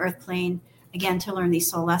here on the earth plane, again, to learn these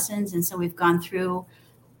soul lessons. And so we've gone through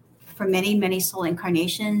for many, many soul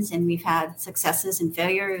incarnations, and we've had successes and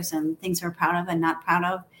failures and things we're proud of and not proud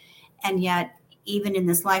of. And yet, even in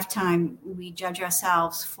this lifetime, we judge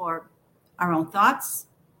ourselves for our own thoughts,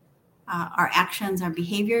 our actions, our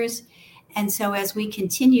behaviors. And so as we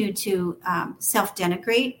continue to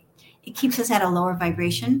self-denigrate, it keeps us at a lower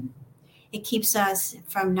vibration. It keeps us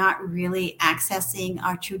from not really accessing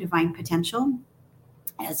our true divine potential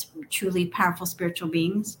as truly powerful spiritual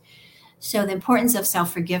beings. So the importance of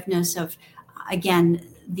self-forgiveness, of, again,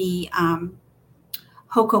 the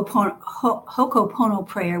Ho'oponopono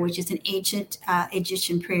prayer, which is an ancient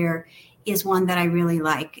Egyptian prayer, is one that I really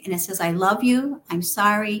like. And it says, I love you. I'm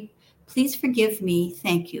sorry. Please forgive me.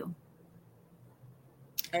 Thank you.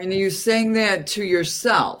 And you're saying that to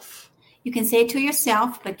yourself. You can say it to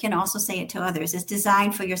yourself, but can also say it to others. It's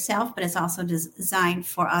designed for yourself, but it's also designed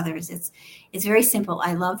for others. It's very simple.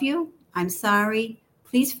 I love you. I'm sorry.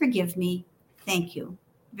 Please forgive me. Thank you.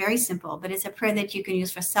 Very simple, but it's a prayer that you can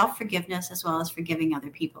use for self-forgiveness as well as forgiving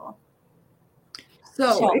other people.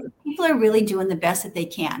 So people are really doing the best that they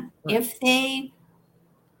can. Right.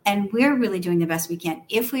 And we're really doing the best we can.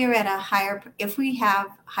 If we are at if we have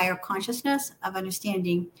higher consciousness of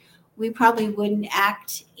understanding, we probably wouldn't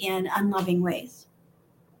act in unloving ways.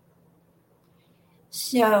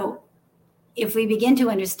 So if we begin to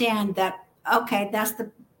understand that, okay, that's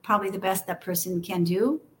probably the best that person can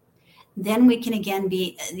do, then we can again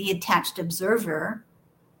be the attached observer,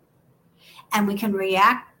 and we can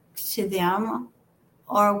react to them,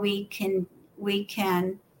 or we can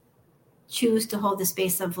choose to hold the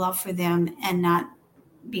space of love for them and not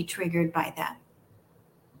be triggered by that.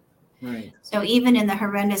 Right. So even in the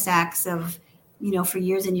horrendous acts of, for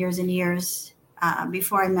years and years and years,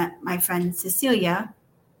 before I met my friend Cecilia,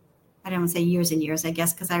 I don't want to say years and years, I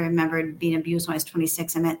guess, because I remembered being abused when I was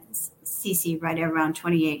 26. I met Cece right around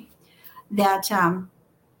 28. That a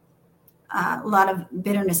lot of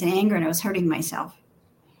bitterness and anger, and I was hurting myself.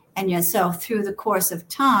 And yet, so through the course of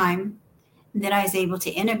time, then I was able to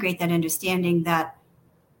integrate that understanding, that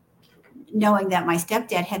knowing that my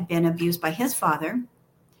stepdad had been abused by his father.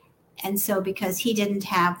 And so because he didn't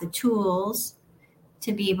have the tools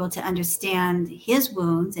to be able to understand his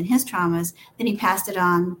wounds and his traumas, then he passed it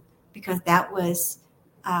on, because that was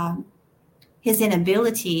his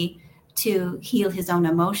inability to heal his own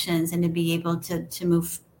emotions and to be able to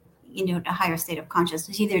move to a higher state of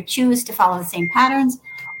consciousness. Either choose to follow the same patterns,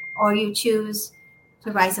 or you choose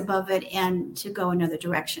to rise above it and to go another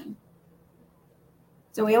direction.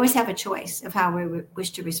 So we always have a choice of how we wish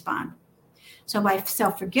to respond. So by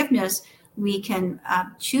self-forgiveness, we can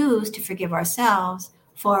choose to forgive ourselves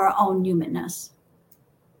for our own humanness.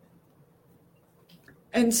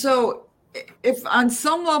 And so if on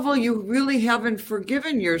some level you really haven't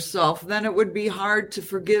forgiven yourself, then it would be hard to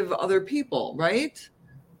forgive other people, right?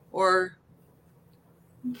 Or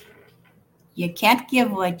you can't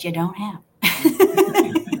give what you don't have.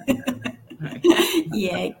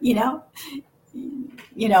 Yeah,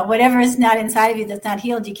 whatever is not inside of you that's not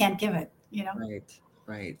healed, you can't give it,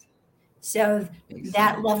 Right. So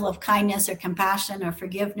that level of kindness or compassion or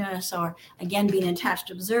forgiveness, or again, being an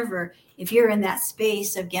attached observer, if you're in that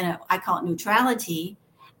space, again, I call it neutrality,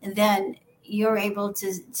 then you're able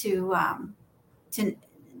to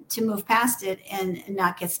move past it and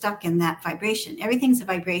not get stuck in that vibration. Everything's a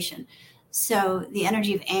vibration. So the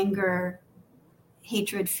energy of anger,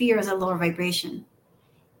 hatred, fear is a lower vibration.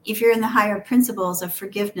 If you're in the higher principles of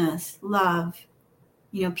forgiveness, love,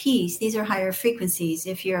 peace, these are higher frequencies.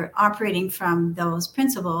 If you're operating from those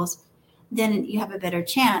principles, then you have a better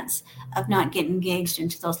chance of not getting engaged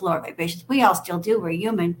into those lower vibrations. We all still do. We're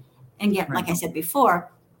human. And yet, like I said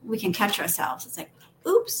before, we can catch ourselves. It's like,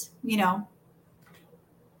 oops,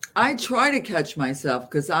 I try to catch myself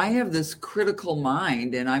because I have this critical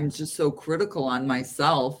mind and I'm just so critical on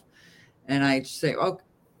myself. And I say, oh,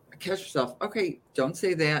 catch yourself. Okay, don't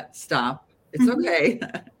say that. Stop. It's okay.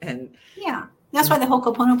 And yeah, that's why the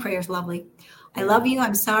Ho'oponopono prayer is lovely. I love you.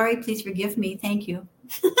 I'm sorry. Please forgive me. Thank you.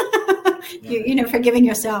 Forgiving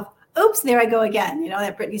yourself. Oops, there I go again.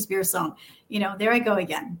 That Britney Spears song. There I go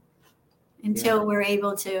again. Until we're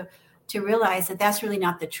able to realize that that's really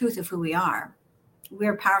not the truth of who we are.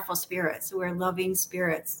 We're powerful spirits. We're loving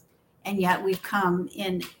spirits. And yet we've come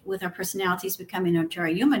in with our personalities, we come into our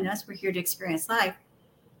humanness. We're here to experience life.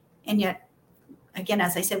 And yet, again,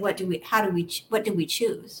 as I said, what do we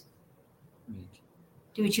choose? Right.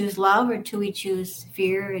 Do we choose love, or do we choose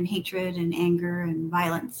fear and hatred and anger and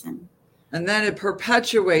violence? And then it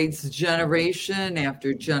perpetuates generation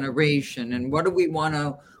after generation. And what do we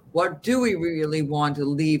really want to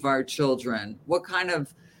leave our children? What kind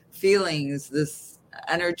of feelings, this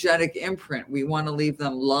energetic imprint? We want to leave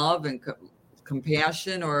them love and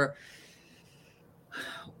compassion, or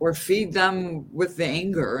feed them with the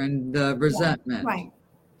anger and the resentment. Right.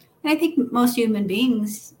 And I think most human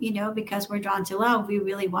beings, because we're drawn to love, we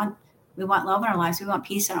want love in our lives. We want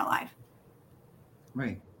peace in our life.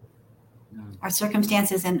 Right. No. Our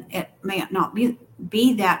circumstances, and it may not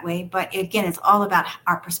be that way, but again, it's all about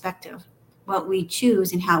our perspective, what we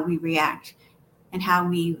choose and how we react, and how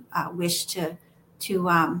we wish to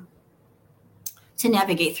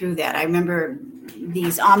navigate through that. I remember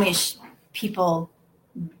these Amish people,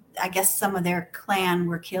 I guess some of their clan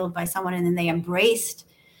were killed by someone, and then they embraced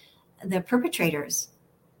the perpetrators.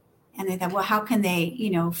 And they thought, well, how can they,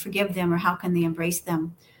 forgive them, or how can they embrace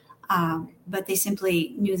them? But they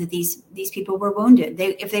simply knew that these people were wounded.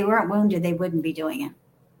 If they weren't wounded, they wouldn't be doing it.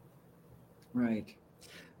 Right.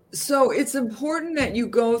 So it's important that you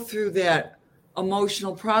go through that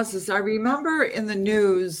emotional process. I remember in the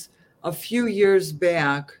news a few years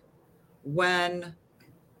back when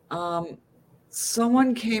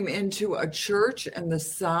someone came into a church in the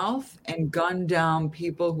South and gunned down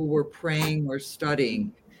people who were praying or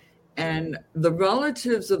studying. And the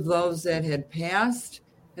relatives of those that had passed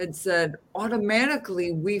had said,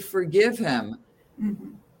 automatically, we forgive him.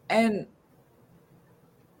 Mm-hmm. And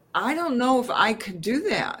I don't know if I could do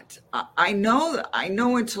that. I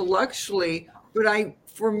know intellectually, but I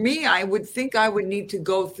would think I would need to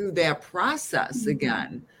go through that process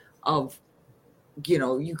again of,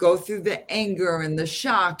 you go through the anger and the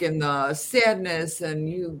shock and the sadness, and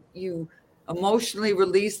you emotionally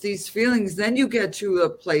release these feelings. Then you get to a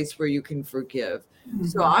place where you can forgive. Mm-hmm.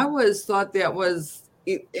 So I always thought that was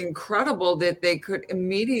incredible that they could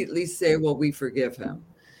immediately say, well, we forgive him.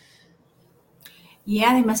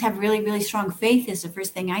 Yeah, they must have really, really strong faith is the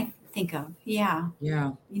first thing I think of. Yeah.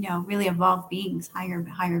 Yeah. Really evolved beings,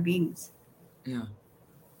 higher beings. Yeah.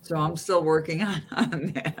 So I'm still working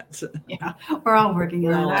on that. Yeah, we're all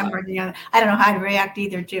working on it. I'm working on it. I don't know how to react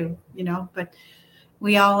either, too, but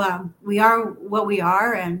we all, we are what we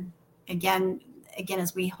are. And again,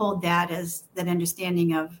 as we hold that as that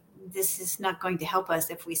understanding of this is not going to help us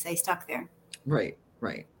if we stay stuck there. Right,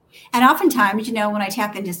 right. And oftentimes, when I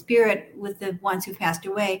tap into spirit with the ones who passed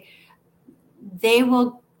away, they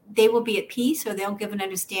will be at peace, or they'll give an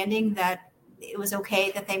understanding that it was okay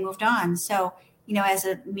that they moved on. So, as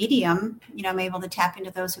a medium, I'm able to tap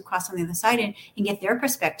into those who cross on the other side and get their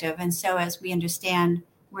perspective. And so as we understand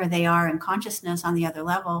where they are in consciousness on the other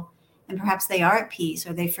level, and perhaps they are at peace,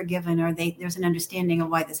 or they've forgiven, or there's an understanding of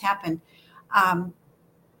why this happened.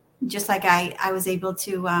 Just like I was able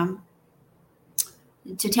to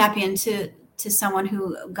tap into someone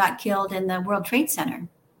who got killed in the World Trade Center.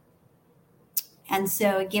 And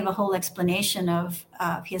so it gave a whole explanation of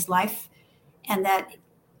his life, and that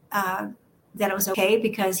it was okay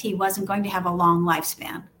because he wasn't going to have a long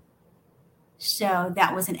lifespan. So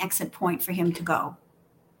that was an exit point for him to go.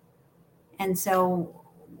 And so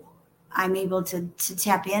I'm able to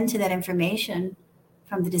tap into that information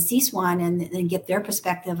from the deceased one and get their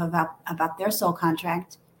perspective about their soul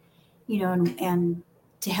contract, and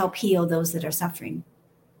to help heal those that are suffering.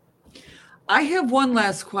 I have one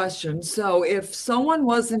last question. So if someone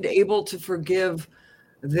wasn't able to forgive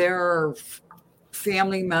their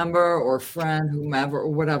family member or friend, whomever, or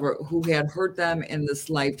whatever, who had hurt them in this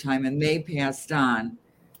lifetime and they passed on,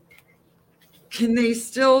 can they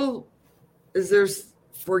still,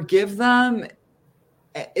 forgive them?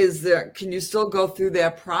 Can you still go through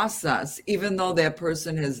that process even though that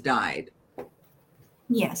person has died?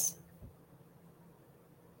 Yes.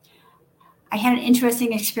 I had an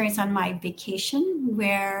interesting experience on my vacation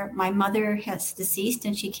where my mother has deceased,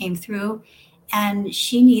 and she came through, and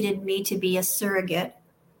she needed me to be a surrogate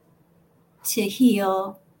to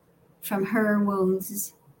heal from her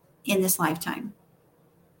wounds in this lifetime.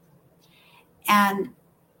 And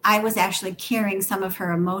I was actually carrying some of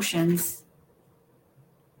her emotions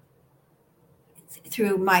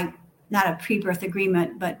through my, not a pre-birth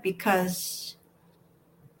agreement, but because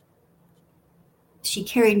she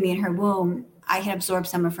carried me in her womb, I had absorbed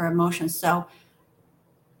some of her emotions. So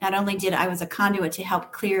not only did I was a conduit to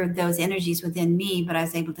help clear those energies within me, but I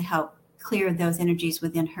was able to help clear those energies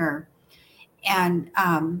within her. And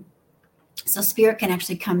so spirit can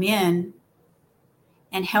actually come in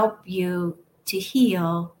and help you to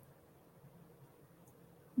heal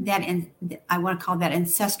that, and I want to call that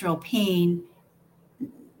ancestral pain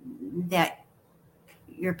that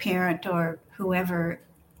your parent or whoever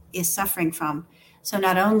is suffering from. So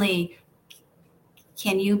not only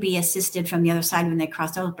can you be assisted from the other side when they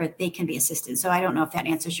cross over, but they can be assisted. So I don't know if that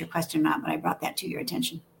answers your question or not, but I brought that to your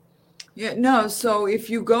attention. Yeah, no. So if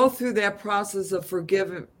you go through that process of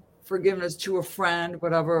forgiveness to a friend,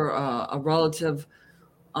 whatever, a relative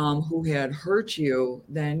who had hurt you,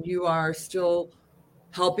 then you are still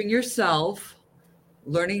helping yourself,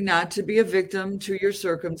 learning not to be a victim to your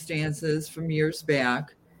circumstances from years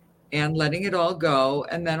back and letting it all go.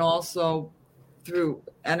 And then also through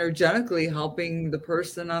energetically helping the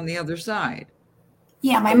person on the other side.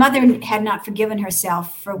 Yeah, my mother had not forgiven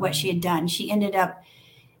herself for what she had done. She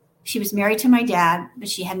was married to my dad, but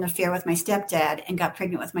she had an affair with my stepdad and got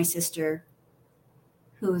pregnant with my sister,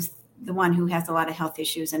 who's the one who has a lot of health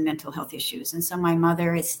issues and mental health issues. And so my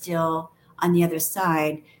mother is still on the other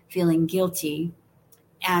side, feeling guilty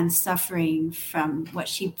and suffering from what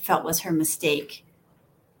she felt was her mistake.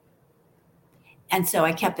 And so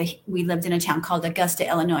we lived in a town called Augusta,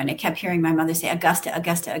 Illinois, and I kept hearing my mother say, Augusta,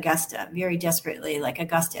 Augusta, Augusta, very desperately, like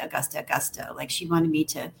Augusta, Augusta, Augusta. Like she wanted me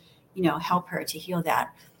to, help her to heal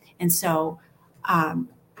that. And so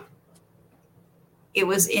it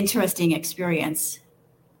was an interesting experience.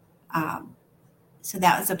 So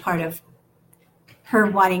that was a part of her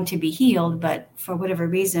wanting to be healed, but for whatever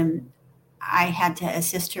reason, I had to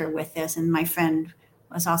assist her with this. And my friend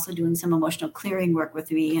was also doing some emotional clearing work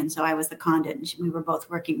with me. And so I was the conduit, and we were both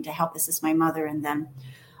working to help assist my mother. And then,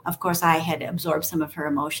 of course, I had absorbed some of her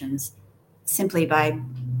emotions simply by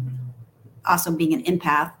also being an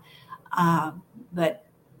empath, but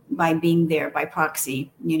by being there by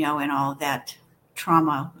proxy, and all that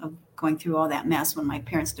trauma of going through all that mess when my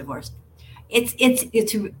parents divorced. It's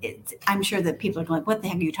I'm sure that people are going, what the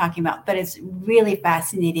heck are you talking about? But it's really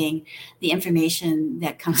fascinating, the information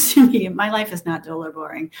that comes to me. My life is not dull or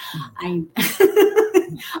boring.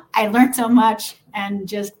 I learned so much, and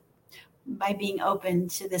just by being open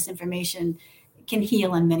to this information can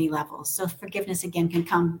heal on many levels. So forgiveness again can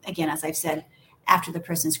come, again, as I've said, after the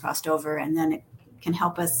person's crossed over, and then it can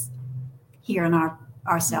help us here in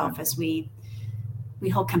ourselves as we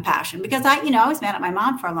hold compassion. Because I was mad at my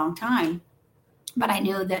mom for a long time. But I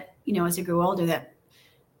knew that, as I grew older, that,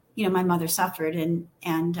 my mother suffered, and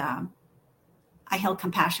I held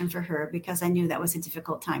compassion for her because I knew that was a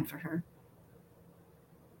difficult time for her.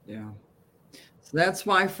 Yeah. So that's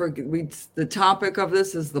why the topic of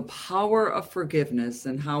this is the power of forgiveness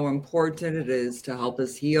and how important it is to help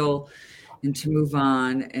us heal and to move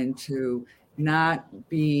on and to not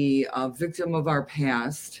be a victim of our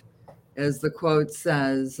past. As the quote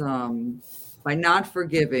says, by not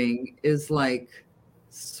forgiving is like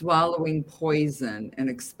swallowing poison and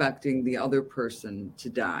expecting the other person to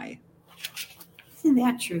die. Isn't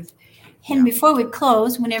that truth? And before we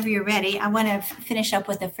close, whenever you're ready, I want to finish up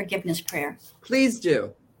with a forgiveness prayer. Please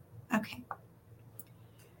do. Okay.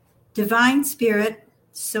 Divine Spirit,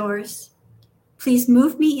 Source, please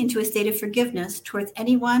move me into a state of forgiveness towards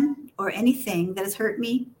anyone or anything that has hurt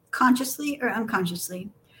me, consciously or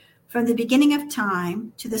unconsciously, from the beginning of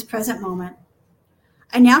time to this present moment.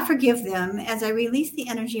 I now forgive them as I release the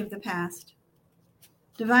energy of the past.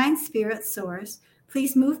 Divine Spirit, Source,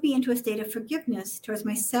 please move me into a state of forgiveness towards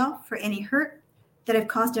myself for any hurt that I've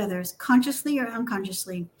caused others, consciously or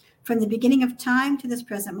unconsciously, from the beginning of time to this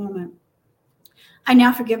present moment. I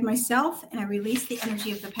now forgive myself and I release the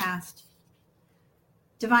energy of the past.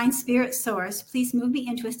 Divine Spirit, Source, please move me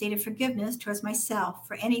into a state of forgiveness towards myself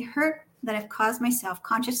for any hurt that I've caused myself,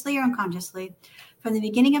 consciously or unconsciously, from the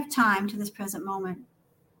beginning of time to this present moment.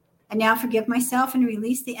 I now forgive myself and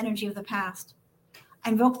release the energy of the past. I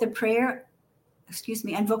invoke the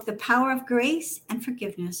power of grace and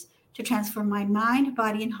forgiveness to transform my mind,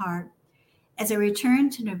 body, and heart as I return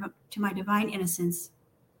to my divine innocence.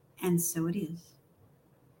 And so it is.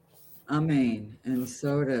 Amen. And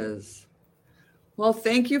so it is. Well,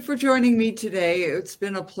 thank you for joining me today. It's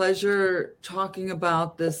been a pleasure talking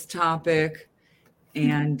about this topic.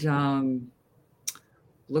 And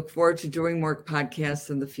look forward to doing more podcasts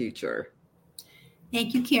in the future.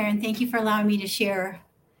 Thank you, Karen. Thank you for allowing me to share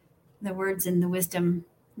the words and the wisdom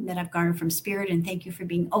that I've garnered from Spirit. And thank you for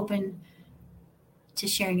being open to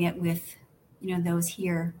sharing it with, those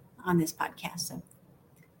here on this podcast. So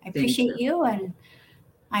I appreciate you, and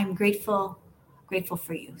I'm grateful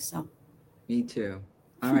for you. So me too.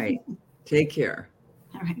 All right. Take care.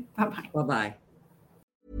 All right. Bye-bye. Bye-bye.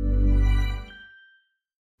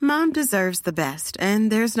 Mom deserves the best,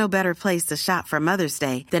 and there's no better place to shop for Mother's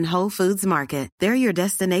Day than Whole Foods Market. They're your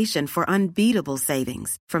destination for unbeatable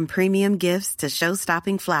savings, from premium gifts to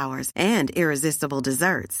show-stopping flowers and irresistible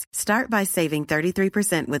desserts. Start by saving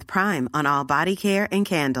 33% with Prime on all body care and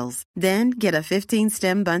candles. Then get a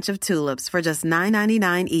 15-stem bunch of tulips for just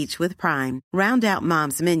 $9.99 each with Prime. Round out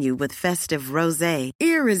Mom's menu with festive rosé,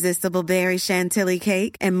 irresistible berry chantilly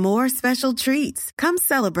cake, and more special treats. Come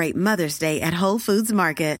celebrate Mother's Day at Whole Foods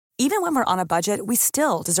Market. Even when we're on a budget, we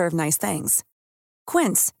still deserve nice things.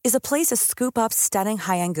 Quince is a place to scoop up stunning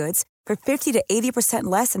high-end goods for 50 to 80%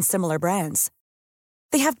 less than similar brands.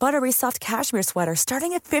 They have buttery soft cashmere sweaters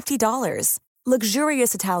starting at $50,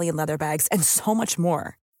 luxurious Italian leather bags, and so much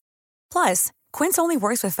more. Plus, Quince only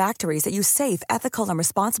works with factories that use safe, ethical, and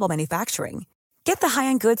responsible manufacturing. Get the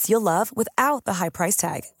high-end goods you'll love without the high price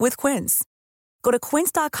tag with Quince. Go to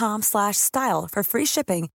quince.com/style for free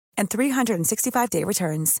shipping and 365-day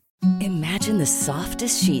returns. Imagine the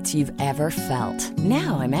softest sheets you've ever felt.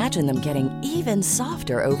 Now imagine them getting even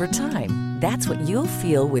softer over time. That's what you'll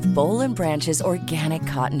feel with Boll & Branch's organic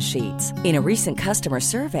cotton sheets. In a recent customer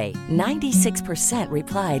survey, 96%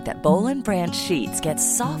 replied that Boll & Branch sheets get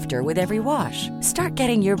softer with every wash. Start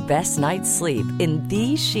getting your best night's sleep in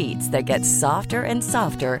these sheets that get softer and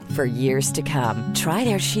softer for years to come. Try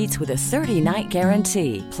their sheets with a 30-night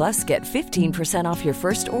guarantee. Plus, get 15% off your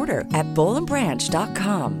first order at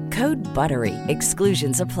bollandbranch.com. Code BUTTERY.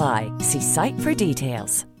 Exclusions apply. See site for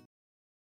details.